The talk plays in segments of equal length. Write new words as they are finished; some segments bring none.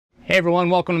Hey everyone,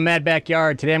 welcome to Mad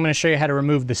Backyard. Today I'm going to show you how to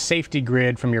remove the safety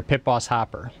grid from your pit boss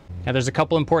hopper. Now there's a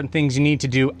couple important things you need to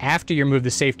do after you remove the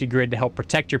safety grid to help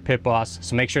protect your pit boss,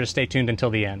 so make sure to stay tuned until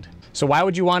the end. So why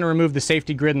would you want to remove the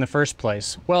safety grid in the first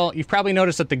place? Well, you've probably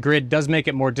noticed that the grid does make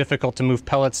it more difficult to move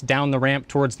pellets down the ramp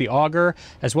towards the auger,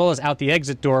 as well as out the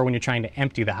exit door when you're trying to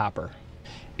empty the hopper.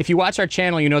 If you watch our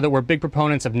channel, you know that we're big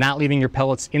proponents of not leaving your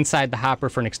pellets inside the hopper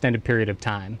for an extended period of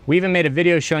time. We even made a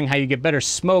video showing how you get better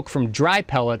smoke from dry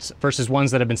pellets versus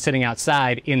ones that have been sitting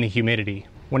outside in the humidity.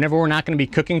 Whenever we're not going to be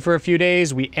cooking for a few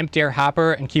days, we empty our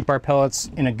hopper and keep our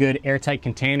pellets in a good airtight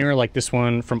container like this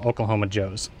one from Oklahoma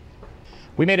Joe's.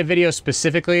 We made a video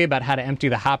specifically about how to empty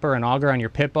the hopper and auger on your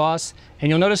pit boss,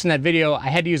 and you'll notice in that video I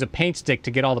had to use a paint stick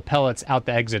to get all the pellets out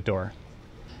the exit door.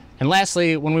 And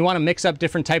lastly, when we want to mix up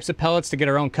different types of pellets to get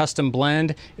our own custom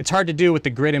blend, it's hard to do with the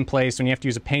grid in place when you have to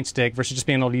use a paint stick versus just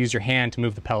being able to use your hand to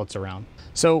move the pellets around.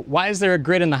 So why is there a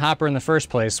grid in the hopper in the first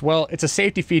place? Well, it's a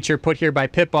safety feature put here by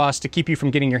Pit Boss to keep you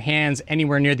from getting your hands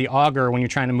anywhere near the auger when you're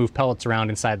trying to move pellets around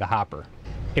inside the hopper.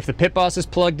 If the Pit Boss is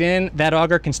plugged in, that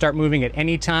auger can start moving at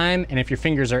any time, and if your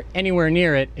fingers are anywhere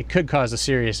near it, it could cause a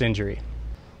serious injury.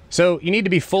 So you need to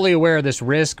be fully aware of this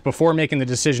risk before making the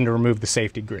decision to remove the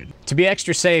safety grid. To be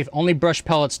extra safe, only brush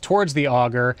pellets towards the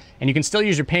auger, and you can still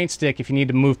use your paint stick if you need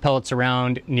to move pellets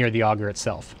around near the auger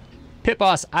itself. Pit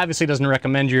Boss obviously doesn't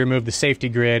recommend you remove the safety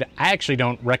grid. I actually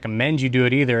don't recommend you do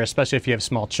it either, especially if you have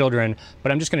small children,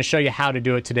 but I'm just going to show you how to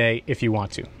do it today if you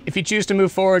want to. If you choose to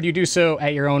move forward, you do so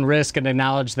at your own risk and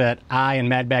acknowledge that I and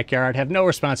Mad Backyard have no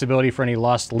responsibility for any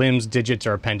lost limbs, digits,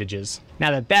 or appendages.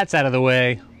 Now that that's out of the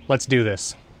way, let's do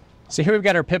this. So here we've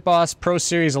got our Pit Boss Pro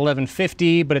Series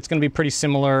 1150, but it's going to be pretty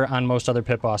similar on most other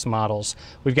Pit Boss models.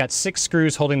 We've got 6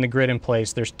 screws holding the grid in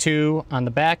place. There's 2 on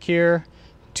the back here,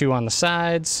 2 on the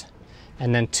sides,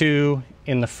 and then 2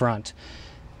 in the front.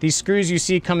 These screws you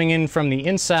see coming in from the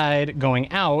inside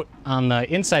going out on the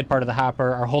inside part of the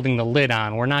hopper are holding the lid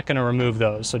on. We're not going to remove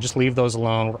those, so just leave those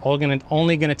alone. We're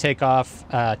only going to take off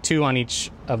 2 on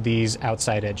each of these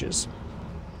outside edges.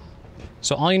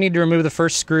 So all you need to remove the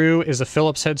first screw is a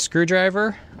Phillips head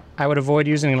screwdriver. I would avoid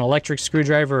using an electric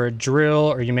screwdriver or a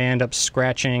drill, or you may end up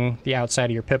scratching the outside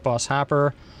of your Pit Boss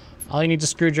hopper. All you need is a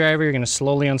screwdriver. You're going to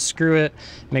slowly unscrew it.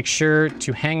 Make sure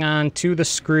to hang on to the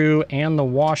screw and the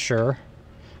washer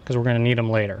because we're going to need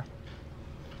them later.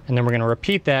 And then we're going to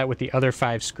repeat that with the other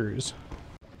 5 screws.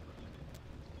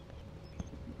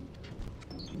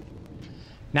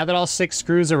 Now that all 6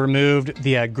 screws are removed,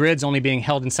 the grid's only being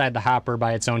held inside the hopper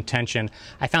by its own tension.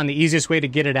 I found the easiest way to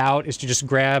get it out is to just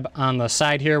grab on the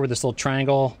side here where this little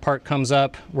triangle part comes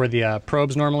up, where the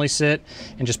probes normally sit,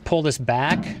 and just pull this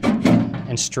back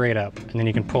and straight up. And then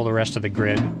you can pull the rest of the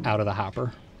grid out of the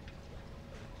hopper.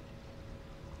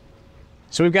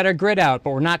 So we've got our grid out,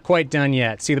 but we're not quite done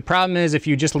yet. See, the problem is if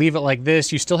you just leave it like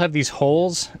this, you still have these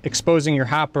holes exposing your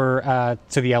hopper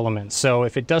to the elements. So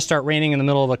if it does start raining in the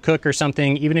middle of a cook or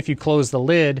something, even if you close the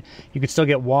lid, you could still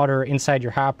get water inside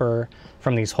your hopper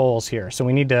from these holes here. So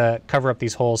we need to cover up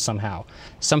these holes somehow.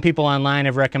 Some people online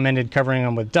have recommended covering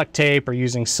them with duct tape or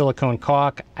using silicone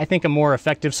caulk. I think a more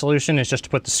effective solution is just to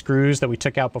put the screws that we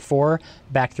took out before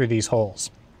back through these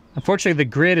holes. Unfortunately, the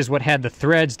grid is what had the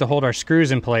threads to hold our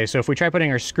screws in place, so if we try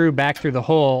putting our screw back through the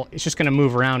hole, it's just going to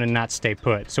move around and not stay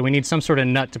put. So we need some sort of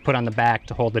nut to put on the back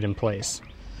to hold it in place.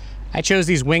 I chose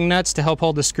these wing nuts to help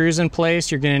hold the screws in place.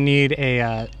 You're going to need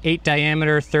a 8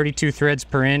 diameter, 32 threads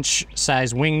per inch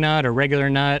size wing nut or regular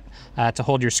nut to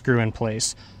hold your screw in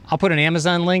place. I'll put an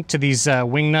Amazon link to these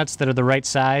wing nuts that are the right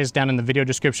size down in the video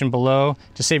description below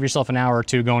to save yourself an hour or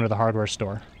two going to the hardware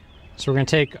store. So we're going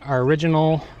to take our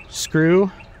original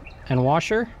screw and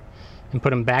washer and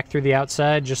put them back through the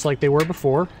outside just like they were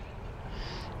before.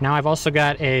 Now I've also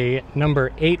got a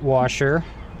number 8 washer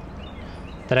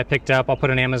that I picked up. I'll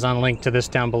put an Amazon link to this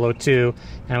down below too.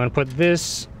 And I'm going to put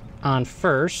this on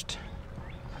first.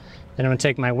 Then I'm going to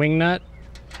take my wing nut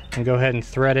and go ahead and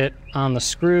thread it on the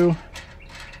screw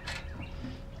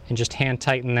and just hand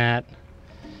tighten that.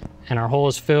 And our hole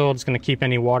is filled. It's going to keep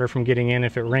any water from getting in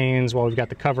if it rains while we've got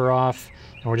the cover off.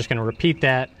 And we're just going to repeat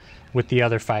that with the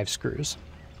other 5 screws.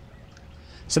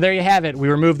 So there you have it. We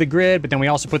removed the grid, but then we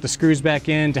also put the screws back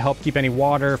in to help keep any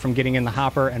water from getting in the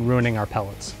hopper and ruining our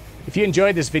pellets. If you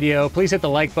enjoyed this video, please hit the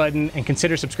like button and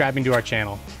consider subscribing to our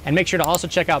channel. And make sure to also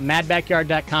check out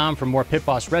madbackyard.com for more Pit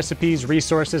Boss recipes,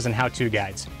 resources, and how-to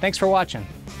guides. Thanks for watching.